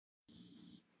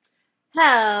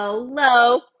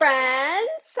Hello, friends.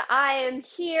 I am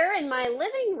here in my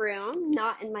living room,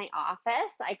 not in my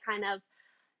office. I kind of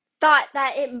thought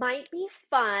that it might be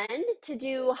fun to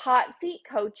do hot seat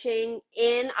coaching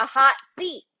in a hot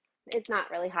seat. It's not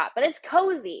really hot, but it's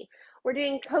cozy. We're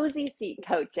doing cozy seat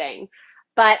coaching.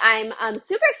 But I'm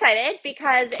super excited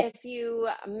because if you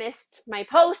missed my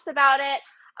post about it,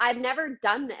 I've never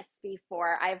done this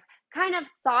before. I've kind of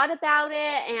thought about it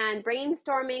and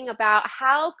brainstorming about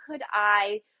how could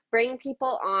I bring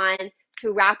people on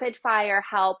to rapid fire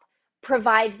help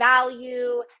provide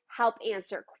value, help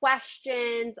answer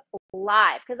questions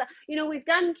live, because we've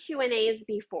done Q&As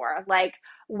before, like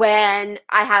when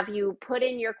I have you put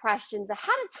in your questions ahead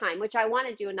of time, which I want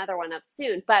to do another one of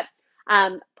soon, but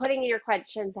putting in your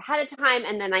questions ahead of time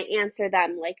and then I answer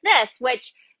them like this,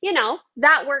 which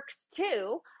that works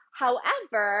too.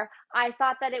 However, I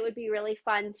thought that it would be really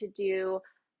fun to do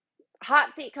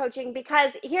hot seat coaching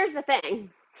because here's the thing.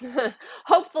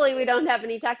 Hopefully we don't have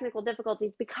any technical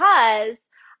difficulties because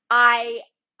I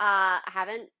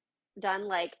haven't done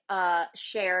like a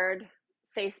shared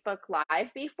Facebook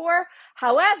Live before.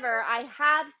 However, I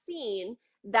have seen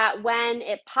that when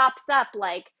it pops up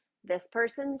like this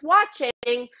person's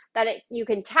watching, that you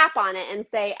can tap on it and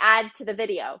say add to the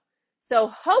video. So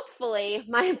hopefully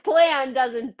my plan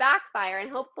doesn't backfire and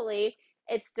hopefully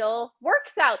it still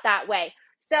works out that way.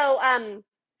 So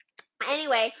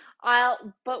anyway,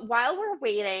 but while we're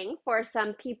waiting for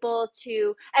some people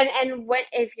to and what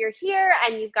if you're here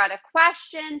and you've got a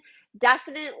question,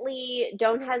 definitely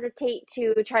don't hesitate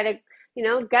to try to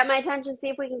get my attention, see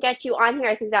if we can get you on here.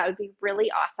 I think that would be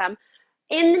really awesome.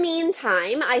 In the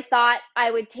meantime, I thought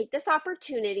I would take this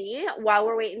opportunity while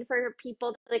we're waiting for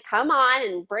people to come on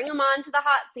and bring them on to the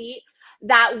hot seat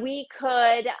that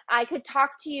I could talk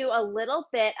to you a little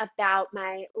bit about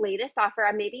my latest offer.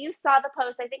 Maybe you saw the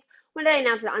post. I think, when did I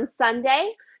announce it? On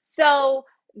Sunday. So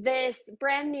this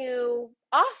brand new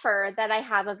offer that I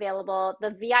have available,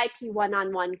 the VIP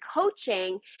one-on-one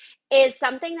coaching, is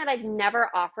something that I've never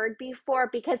offered before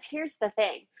because here's the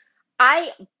thing.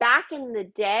 Back in the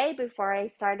day, before I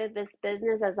started this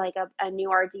business as like a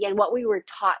new RD, and what we were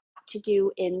taught to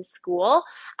do in school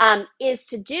is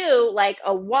to do like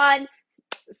a one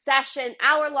session,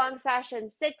 hour-long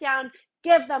session, sit down,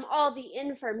 give them all the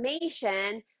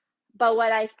information. But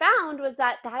what I found was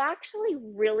that actually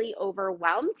really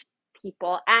overwhelmed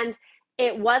people, and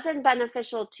it wasn't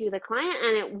beneficial to the client,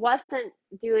 and it wasn't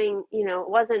it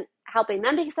wasn't helping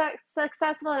them be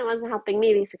successful, and it wasn't helping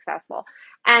me be successful.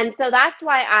 And so that's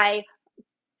why I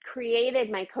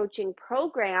created my coaching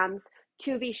programs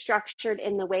to be structured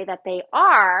in the way that they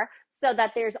are, so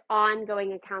that there's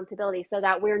ongoing accountability, so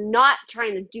that we're not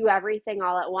trying to do everything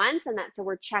all at once, and that so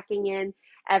we're checking in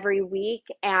every week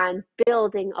and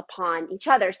building upon each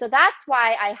other. So that's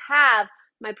why I have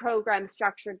my program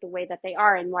structured the way that they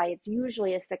are and why it's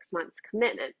usually a 6 months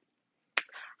commitment.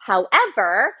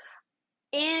 However,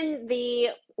 in the,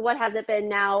 what has it been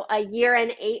now, a year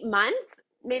and 8 months,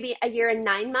 maybe a year and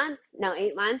 9 months, no,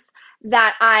 8 months,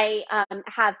 that I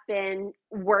have been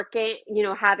working,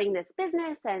 having this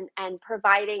business and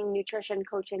providing nutrition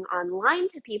coaching online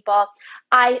to people,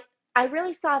 I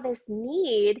really saw this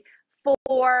need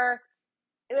for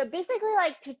basically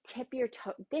like to dip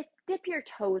your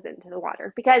toes into the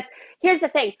water. Because here's the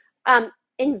thing,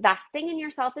 investing in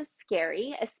yourself is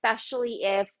scary, especially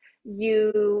if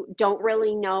you don't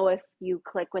really know if you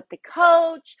click with the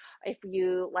coach, if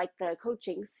you like the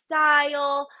coaching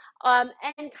style, and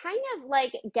kind of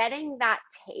like getting that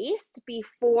taste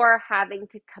before having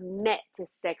to commit to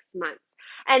 6 months.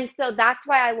 And so that's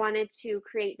why I wanted to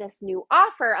create this new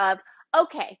offer of,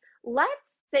 okay, let's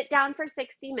sit down for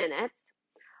 60 minutes.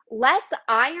 Let's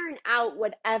iron out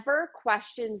whatever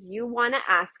questions you want to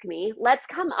ask me. Let's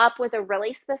come up with a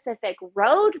really specific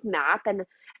roadmap, and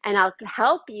I'll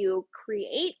help you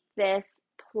create this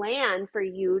plan for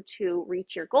you to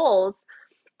reach your goals,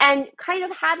 and kind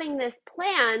of having this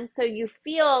plan so you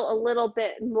feel a little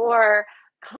bit more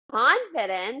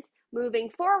confident moving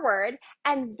forward.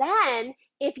 And then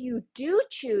if you do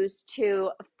choose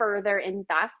to further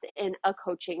invest in a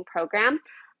coaching program,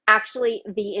 actually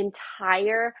the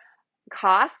entire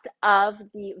cost of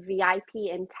the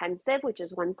VIP intensive, which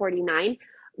is $149,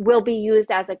 will be used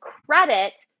as a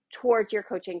credit towards your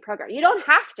coaching program. You don't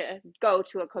have to go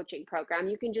to a coaching program.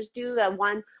 You can just do the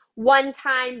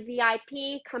one-time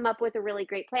VIP, come up with a really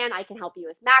great plan. I can help you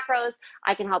with macros.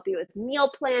 I can help you with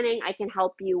meal planning. I can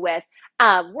help you with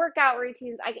workout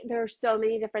routines. There are so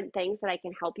many different things that I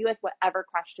can help you with, whatever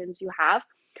questions you have.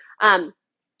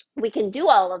 We can do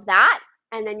all of that,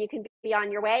 and then you can be on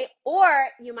your way. Or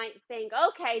you might think,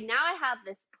 okay, now I have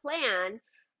this plan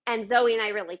and Zoe and I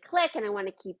really click and I want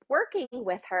to keep working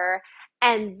with her.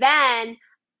 And then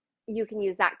you can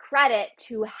use that credit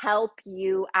to help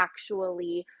you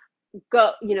actually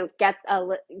go, get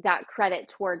that credit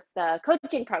towards the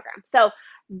coaching program. So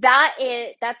that's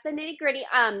the nitty gritty.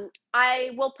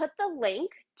 I will put the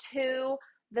link to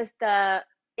the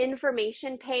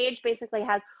information page. Basically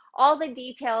has all the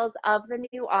details of the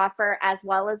new offer as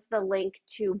well as the link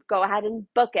to go ahead and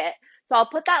book it. So I'll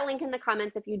put that link in the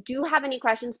comments. If you do have any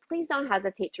questions, please don't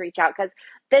hesitate to reach out, because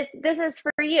this is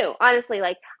for you. Honestly,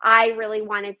 like, I really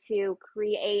wanted to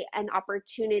create an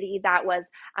opportunity that was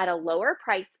at a lower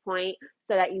price point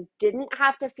so that you didn't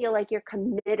have to feel like you're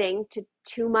committing to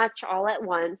too much all at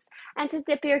once, and to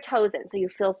dip your toes in so you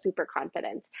feel super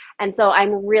confident. And so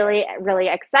I'm really, really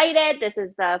excited. This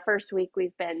is the first week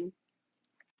we've been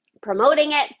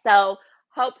promoting it. So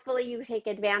hopefully you take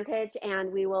advantage,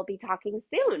 and we will be talking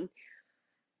soon.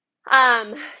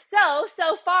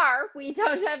 So far we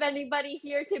don't have anybody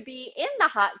here to be in the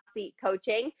hot seat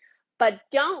coaching, but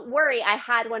don't worry. I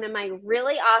had one of my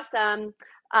really awesome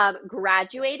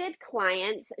graduated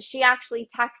clients. She actually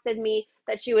texted me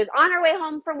that she was on her way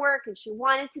home from work and she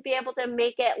wanted to be able to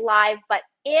make it live, but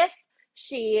if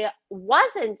she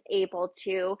wasn't able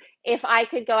to, if I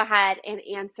could go ahead and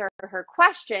answer her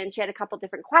question. She had a couple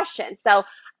different questions. So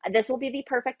this will be the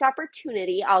perfect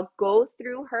opportunity. I'll go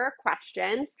through her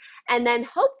questions, and then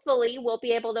hopefully we'll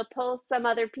be able to pull some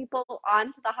other people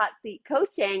onto the hot seat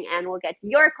coaching, and we'll get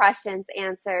your questions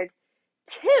answered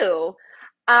too.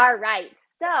 All right.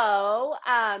 So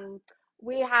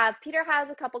Peter has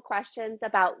a couple questions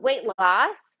about weight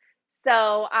loss.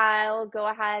 So I'll go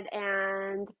ahead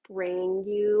and bring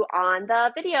you on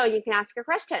the video and you can ask your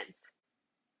questions.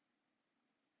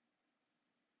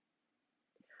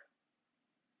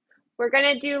 We're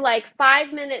going to do like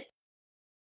 5 minutes.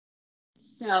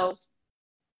 So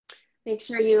make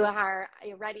sure you're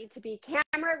ready to be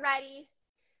camera ready.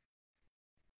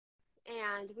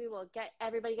 And we will get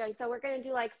everybody going. So we're going to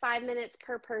do like 5 minutes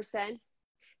per person.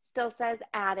 Still says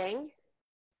adding.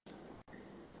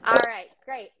 All right,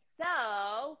 great.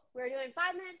 So we're doing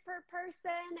 5 minutes per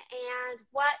person. And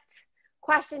what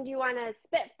question do you want to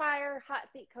spitfire hot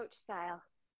seat coach style?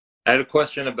 I had a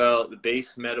question about the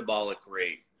base metabolic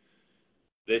rate.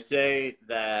 They say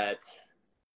that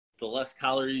the less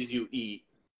calories you eat,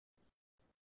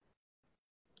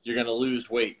 you're going to lose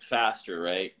weight faster,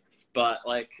 right? But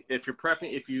like if you're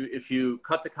prepping, if you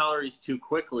cut the calories too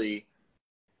quickly,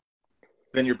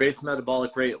 then your base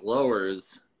metabolic rate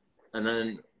lowers, and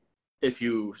then if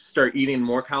you start eating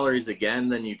more calories again,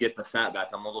 then you get the fat back.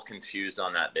 I'm a little confused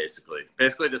on that, basically.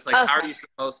 Basically, just like, how are you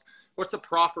supposed, what's the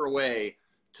proper way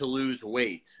to lose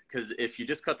weight? Because if you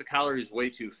just cut the calories way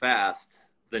too fast,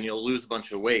 then you'll lose a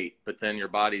bunch of weight, but then your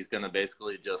body's going to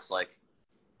basically just like,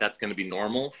 that's going to be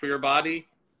normal for your body.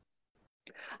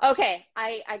 Okay,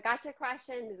 I got your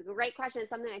question. It's a great question.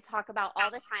 It's something I talk about all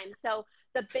the time. So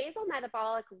the basal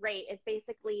metabolic rate is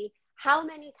basically how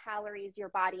many calories your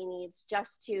body needs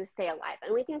just to stay alive.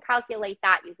 And we can calculate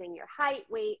that using your height,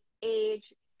 weight,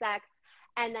 age, sex.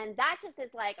 And then that just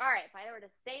is like, all right, if I were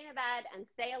to stay in a bed and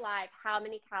stay alive, how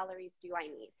many calories do I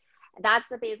need? That's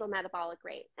the basal metabolic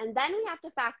rate. And then we have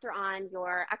to factor on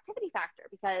your activity factor,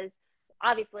 because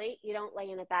obviously you don't lay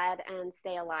in a bed and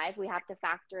stay alive. We have to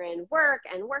factor in work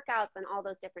and workouts and all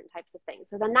those different types of things.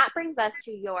 So then that brings us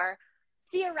to your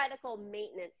theoretical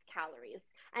maintenance calories.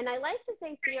 And I like to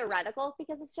say theoretical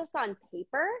because it's just on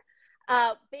paper.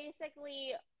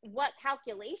 Basically, what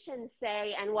calculations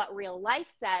say and what real life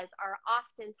says are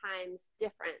oftentimes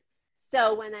different.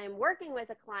 So when I'm working with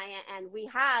a client and we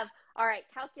have, all right,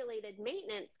 calculated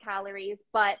maintenance calories,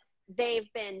 but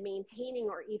they've been maintaining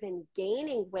or even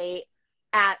gaining weight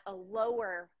at a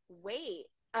lower weight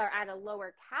or at a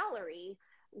lower calorie,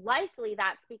 likely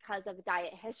that's because of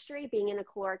diet history, being in a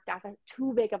caloric deficit,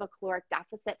 too big of a caloric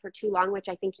deficit for too long, which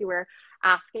I think you were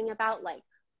asking about, like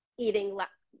eating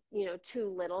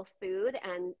too little food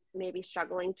and maybe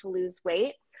struggling to lose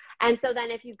weight. And so then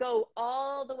if you go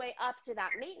all the way up to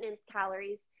that maintenance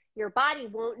calories, your body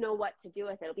won't know what to do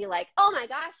with it. It'll be like, oh my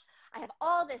gosh, I have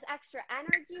all this extra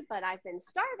energy, but I've been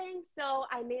starving, so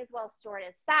I may as well store it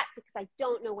as fat because I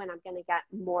don't know when I'm going to get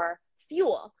more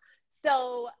fuel.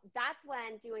 So that's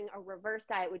when doing a reverse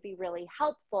diet would be really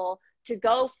helpful, to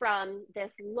go from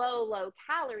this low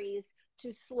calories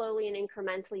to slowly and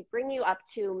incrementally bring you up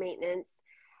to maintenance.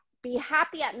 Be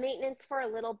happy at maintenance for a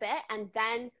little bit, and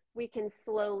then we can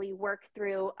slowly work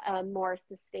through a more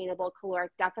sustainable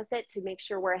caloric deficit to make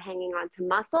sure we're hanging on to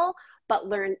muscle, but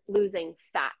losing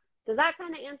fat. Does that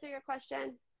kind of answer your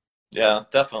question? Yeah,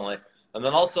 definitely. And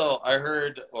then also I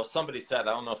heard, well, somebody said, I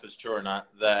don't know if it's true or not,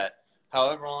 that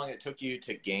however long it took you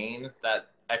to gain that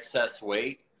excess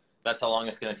weight, that's how long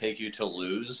it's going to take you to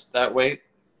lose that weight.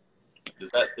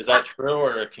 Is that true,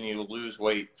 or can you lose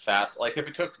weight fast? Like if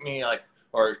it took me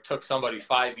or it took somebody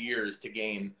 5 years to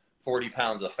gain 40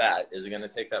 pounds of fat, is it going to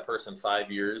take that person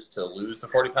 5 years to lose the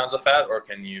 40 pounds of fat, or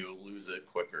can you lose it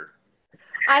quicker?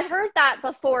 I've heard that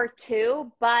before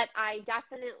too, but I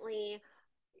definitely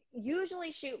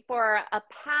usually shoot for a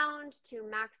pound to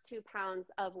max 2 pounds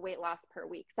of weight loss per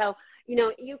week. So,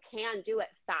 you can do it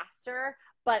faster,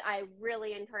 but I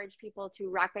really encourage people to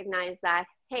recognize that,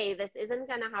 hey, this isn't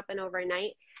going to happen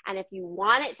overnight. And if you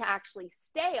want it to actually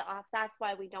stay off, that's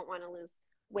why we don't want to lose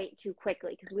weight too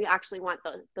quickly, because we actually want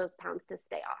those pounds to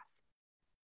stay off.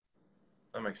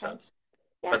 That makes Okay. sense.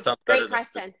 Yeah, That sounds better great than,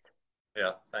 question.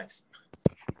 yeah, thanks.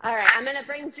 All right, I'm going to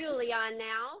bring Julie on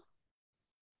now.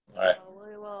 All right. So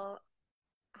we will,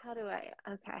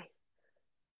 okay.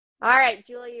 All right,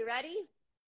 Julie, you ready?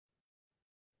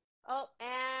 Oh,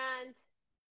 and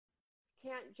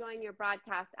can't join your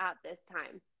broadcast at this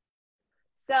time.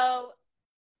 So,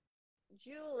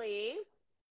 Julie,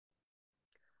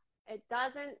 it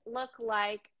doesn't look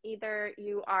like either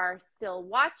you are still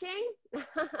watching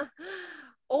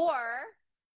or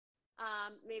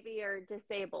maybe you're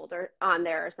disabled or on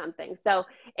there or something. So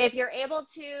if you're able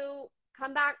to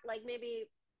come back, like maybe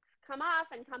come off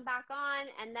and come back on,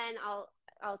 and then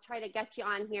I'll try to get you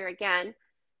on here again.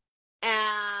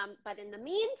 But in the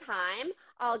meantime,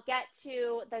 I'll get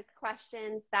to the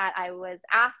questions that I was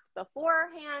asked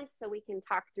beforehand so we can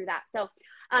talk through that. So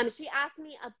she asked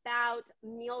me about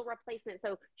meal replacement.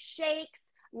 So shakes,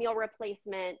 meal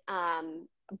replacement,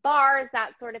 bars,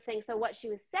 that sort of thing. So what she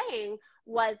was saying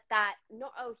was that,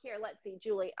 here, let's see,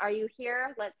 Julie, are you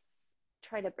here? Let's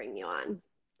try to bring you on.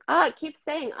 Oh, it keeps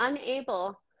saying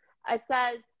unable. It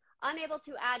says, unable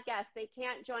to add guests. They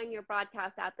can't join your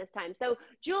broadcast at this time. So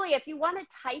Julie, if you want to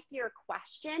type your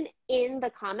question in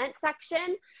the comment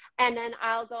section, and then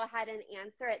I'll go ahead and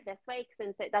answer it this way,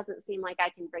 since it doesn't seem like I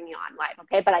can bring you on live.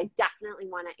 Okay. But I definitely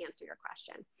want to answer your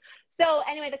question. So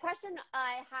anyway, the question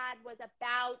I had was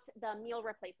about the meal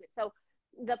replacement. So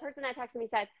the person that texted me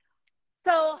said,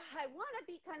 so I want to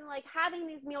be kind of like having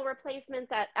these meal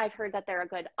replacements that I've heard that they're a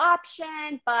good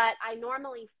option, but I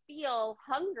normally feel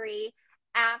hungry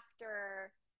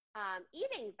after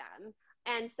eating them.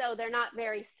 And so they're not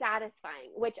very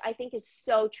satisfying, which I think is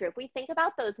so true. If we think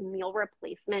about those meal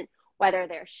replacement, whether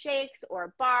they're shakes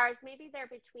or bars, maybe they're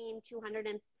between 200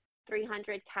 and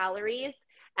 300 calories.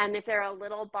 And if they're a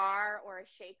little bar or a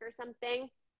shake or something,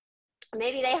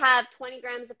 maybe they have 20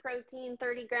 grams of protein,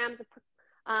 30 grams of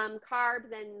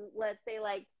carbs, and let's say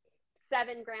like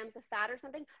 7 grams of fat or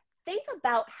something. Think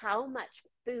about how much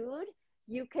food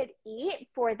you could eat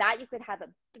for that. You could have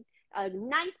a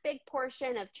nice big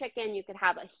portion of chicken. You could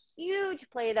have a huge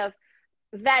plate of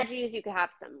veggies. You could have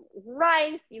some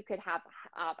rice. You could have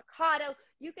avocado.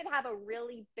 You could have a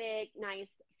really big, nice,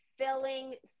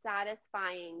 filling,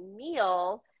 satisfying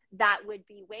meal that would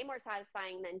be way more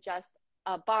satisfying than just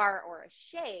a bar or a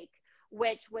shake,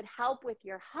 which would help with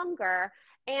your hunger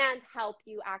and help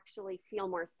you actually feel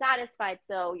more satisfied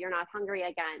so you're not hungry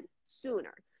again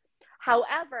sooner.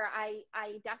 However, I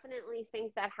definitely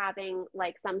think that having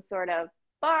like some sort of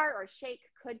bar or shake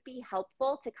could be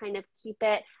helpful to kind of keep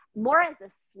it more as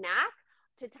a snack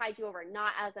to tide you over,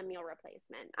 not as a meal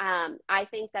replacement. I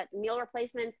think that meal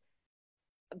replacements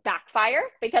backfire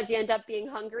because you end up being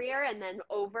hungrier and then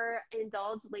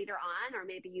overindulge later on, or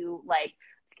maybe you like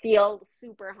feel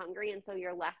super hungry and so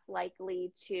you're less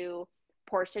likely to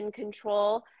portion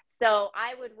control. So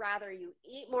I would rather you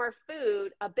eat more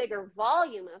food, a bigger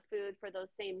volume of food for those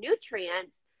same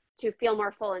nutrients to feel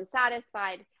more full and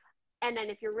satisfied. And then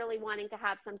if you're really wanting to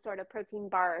have some sort of protein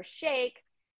bar or shake,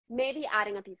 maybe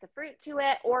adding a piece of fruit to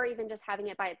it, or even just having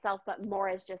it by itself, but more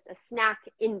as just a snack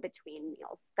in between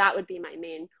meals. That would be my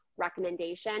main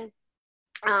recommendation.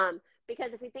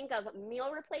 Because if we think of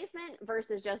meal replacement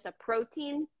versus just a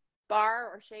protein bar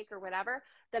or shake or whatever,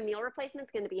 the meal replacement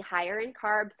is going to be higher in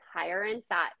carbs, higher in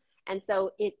fat. And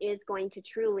so it is going to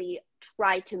truly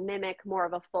try to mimic more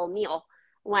of a full meal.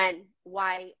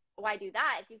 Why do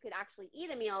that if you could actually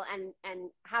eat a meal and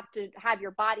have to have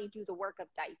your body do the work of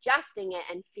digesting it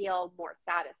and feel more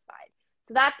satisfied?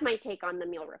 So that's my take on the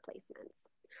meal replacements.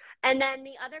 And then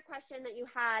the other question that you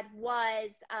had was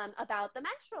about the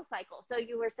menstrual cycle. So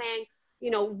you were saying,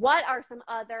 what are some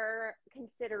other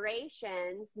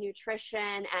considerations,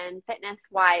 nutrition and fitness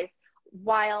wise,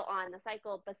 while on the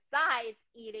cycle besides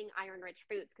eating iron-rich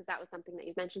foods? Because that was something that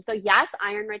you mentioned. So yes,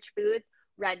 iron-rich foods,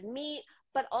 red meat,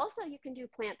 but also you can do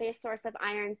plant-based source of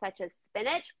iron such as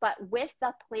spinach. But with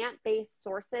the plant-based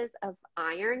sources of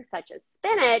iron such as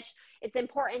spinach, it's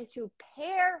important to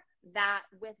pair that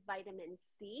with vitamin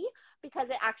C because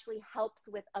it actually helps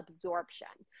with absorption.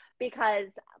 Because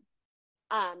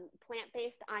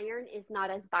plant-based iron is not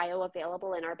as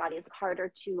bioavailable in our body. It's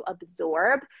harder to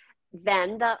absorb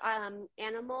than the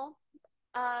animal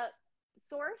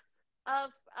source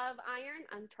of iron.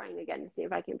 I'm trying again to see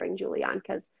if I can bring Julie on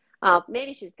because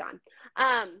maybe she's gone.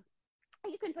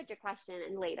 You can put your question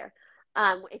in later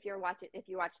if you watch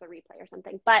the replay or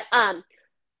something. But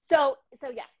so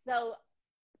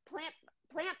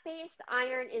plant-based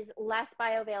iron is less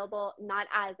bioavailable, not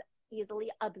as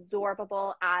easily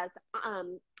absorbable as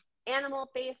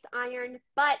animal-based iron.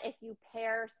 But if you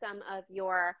pair some of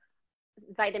your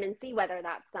vitamin C, whether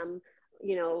that's some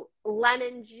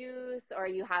lemon juice or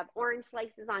you have orange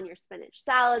slices on your spinach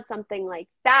salad, something like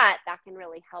that, that can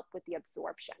really help with the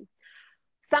absorption.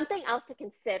 Something else to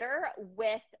consider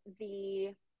with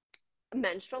the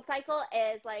menstrual cycle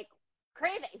is like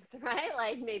cravings, right?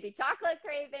 Like maybe chocolate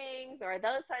cravings or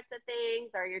those sorts of things,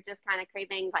 or you're just kind of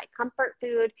craving like comfort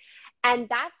food. And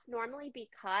that's normally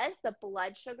because the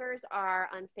blood sugars are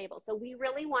unstable. So we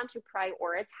really want to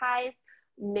prioritize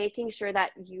making sure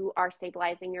that you are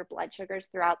stabilizing your blood sugars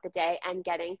throughout the day and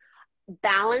getting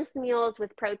balanced meals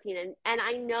with protein. And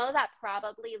I know that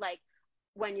probably like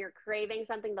when you're craving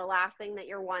something, the last thing that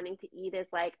you're wanting to eat is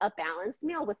like a balanced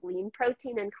meal with lean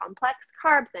protein and complex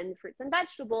carbs and fruits and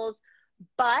vegetables,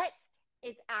 but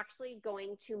it's actually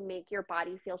going to make your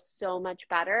body feel so much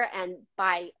better. And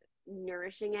by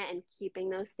nourishing it and keeping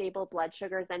those stable blood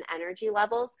sugars and energy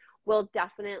levels will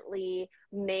definitely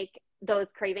make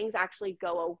those cravings actually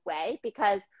go away.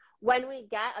 Because when we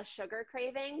get a sugar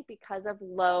craving because of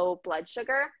low blood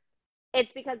sugar,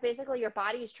 it's because basically your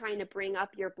body is trying to bring up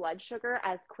your blood sugar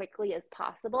as quickly as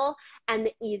possible. And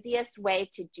the easiest way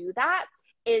to do that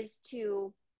is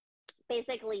to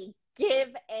basically give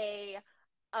a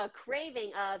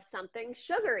craving of something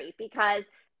sugary, because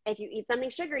if you eat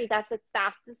something sugary, that's the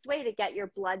fastest way to get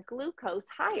your blood glucose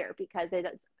higher, because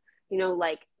it's,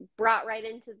 like brought right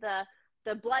into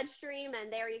the bloodstream,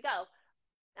 and there you go.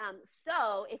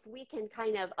 So if we can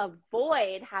kind of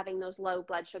avoid having those low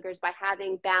blood sugars by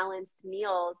having balanced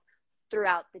meals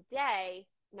throughout the day,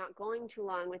 not going too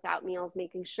long without meals,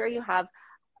 making sure you have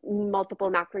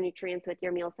multiple macronutrients with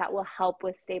your meals, that will help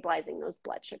with stabilizing those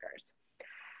blood sugars.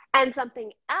 And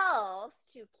something else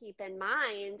to keep in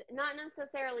mind, not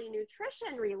necessarily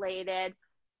nutrition related,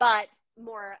 but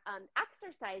more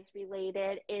exercise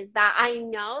related, is that I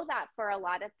know that for a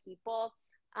lot of people,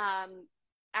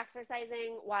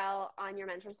 exercising while on your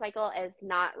menstrual cycle is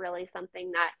not really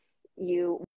something that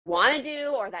you want to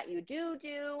do or that you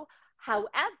do.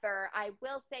 However, I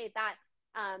will say that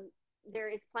there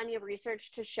is plenty of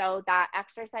research to show that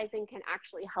exercising can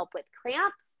actually help with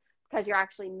cramps, because you're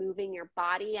actually moving your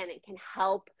body and it can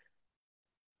help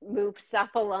move stuff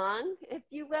along, if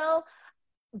you will.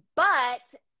 But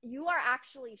you are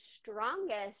actually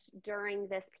strongest during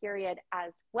this period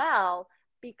as well,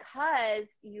 because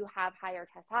you have higher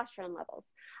testosterone levels.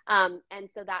 And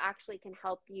so that actually can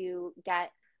help you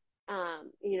get,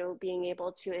 being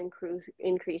able to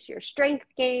increase your strength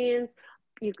gains.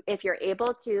 If you're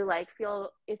able to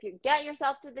if you get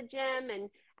yourself to the gym and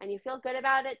you feel good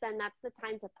about it, then that's the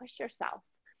time to push yourself.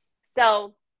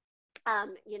 So,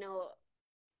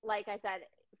 like I said,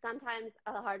 sometimes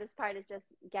the hardest part is just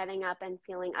getting up and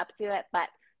feeling up to it. But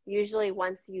usually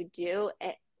once you do,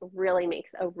 it really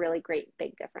makes a really great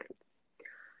big difference.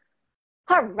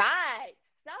 All right.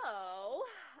 So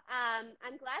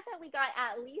I'm glad that we got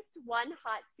at least one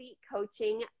hot seat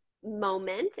coaching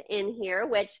moment in here,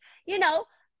 which, this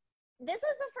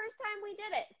is the first time we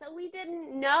did it. So we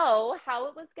didn't know how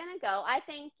it was going to go. I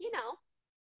think,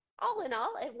 all in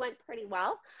all, it went pretty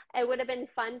well. It would have been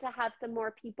fun to have some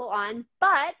more people on,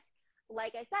 but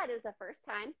like I said, it was the first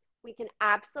time. We can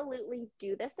absolutely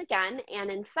do this again.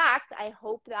 And in fact, I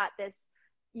hope that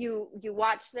you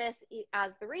watch this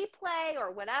as the replay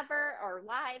or whatever, or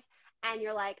live, and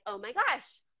you're like, oh my gosh,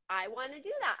 I want to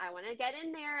do that. I want to get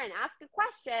in there and ask a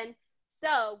question.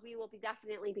 So we will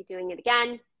definitely be doing it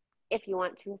again, if you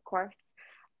want to, of course.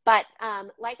 But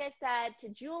like I said to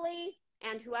Julie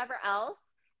and whoever else,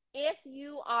 if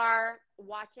you are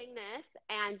watching this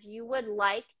and you would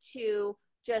like to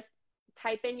just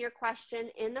type in your question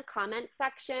in the comment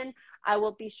section, I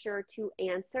will be sure to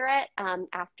answer it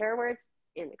afterwards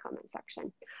in the comment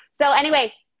section. So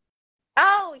anyway,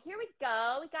 here we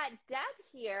go. We got Deb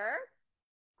here.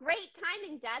 Great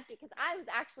timing, Deb, because I was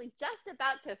actually just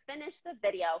about to finish the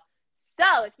video.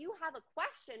 So if you have a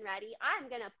question ready, I'm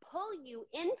going to pull you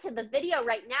into the video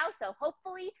right now. So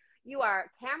hopefully you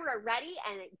are camera ready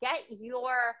and get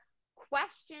your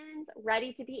questions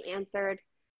ready to be answered.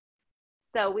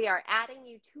 So we are adding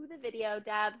you to the video,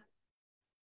 Deb.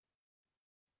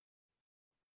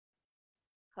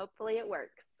 Hopefully it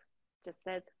works. Just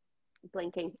says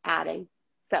blinking, adding.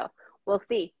 So we'll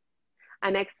see.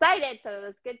 I'm excited, so it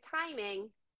was good timing.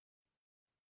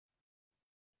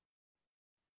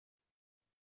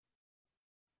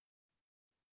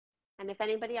 And if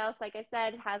anybody else, like I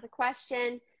said, has a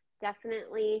question,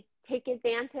 definitely take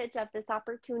advantage of this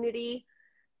opportunity.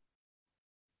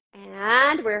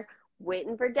 And we're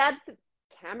waiting for Deb's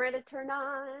camera to turn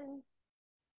on.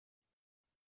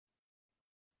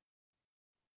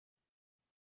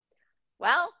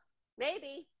 Well,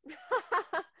 maybe.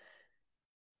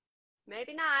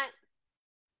 Maybe not.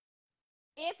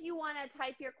 If you want to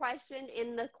type your question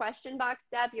in the question box,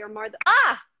 Deb, you're more than...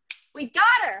 we got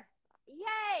her.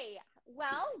 Yay.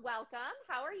 Well, welcome.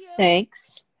 How are you?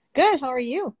 Thanks. Good. How are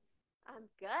you? I'm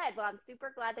good. Well, I'm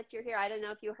super glad that you're here. I don't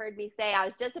know if you heard me say I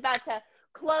was just about to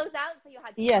close out, so you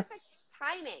had perfect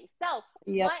timing. So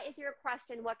what is your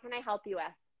question? What can I help you with?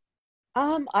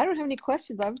 I don't have any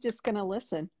questions. I was just going to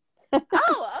listen. Oh,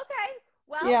 okay.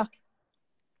 Well, yeah.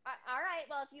 All right.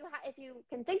 Well, if you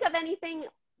can think of anything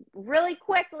really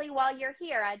quickly while you're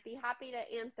here, I'd be happy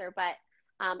to answer. But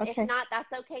if not,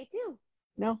 that's okay too.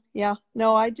 No. Yeah.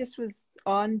 No, I just was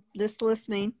on just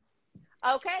listening.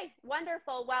 Okay.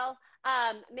 Wonderful. Well,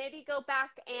 maybe go back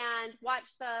and watch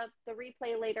the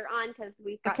replay later on, because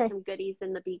we've got some goodies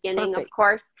in the beginning, of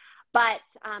course. But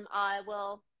I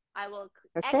will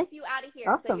X you out of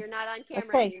here, so you're not on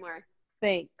camera anymore.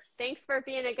 Thanks. Thanks for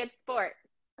being a good sport.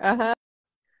 Uh-huh.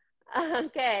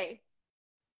 Okay.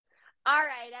 All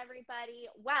right, everybody.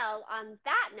 Well, on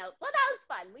that note, well, that was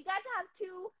fun. We got to have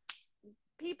two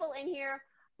people in here.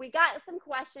 We got some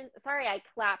questions. Sorry, I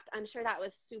clapped. I'm sure that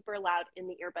was super loud in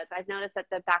the earbuds. I've noticed that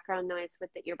the background noise with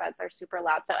the earbuds are super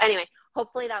loud. So anyway,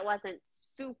 hopefully that wasn't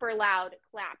super loud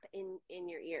clap in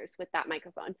your ears with that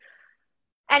microphone.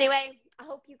 Anyway, I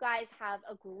hope you guys have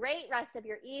a great rest of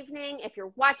your evening. If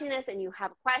you're watching this and you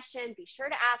have a question, be sure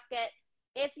to ask it.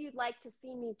 If you'd like to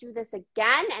see me do this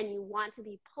again and you want to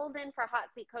be pulled in for hot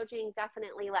seat coaching,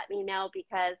 definitely let me know,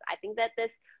 because I think that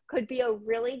this could be a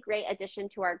really great addition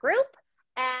to our group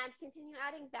and continue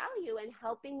adding value and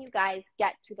helping you guys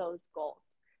get to those goals.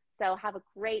 So have a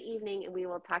great evening, and we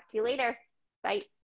will talk to you later. Bye.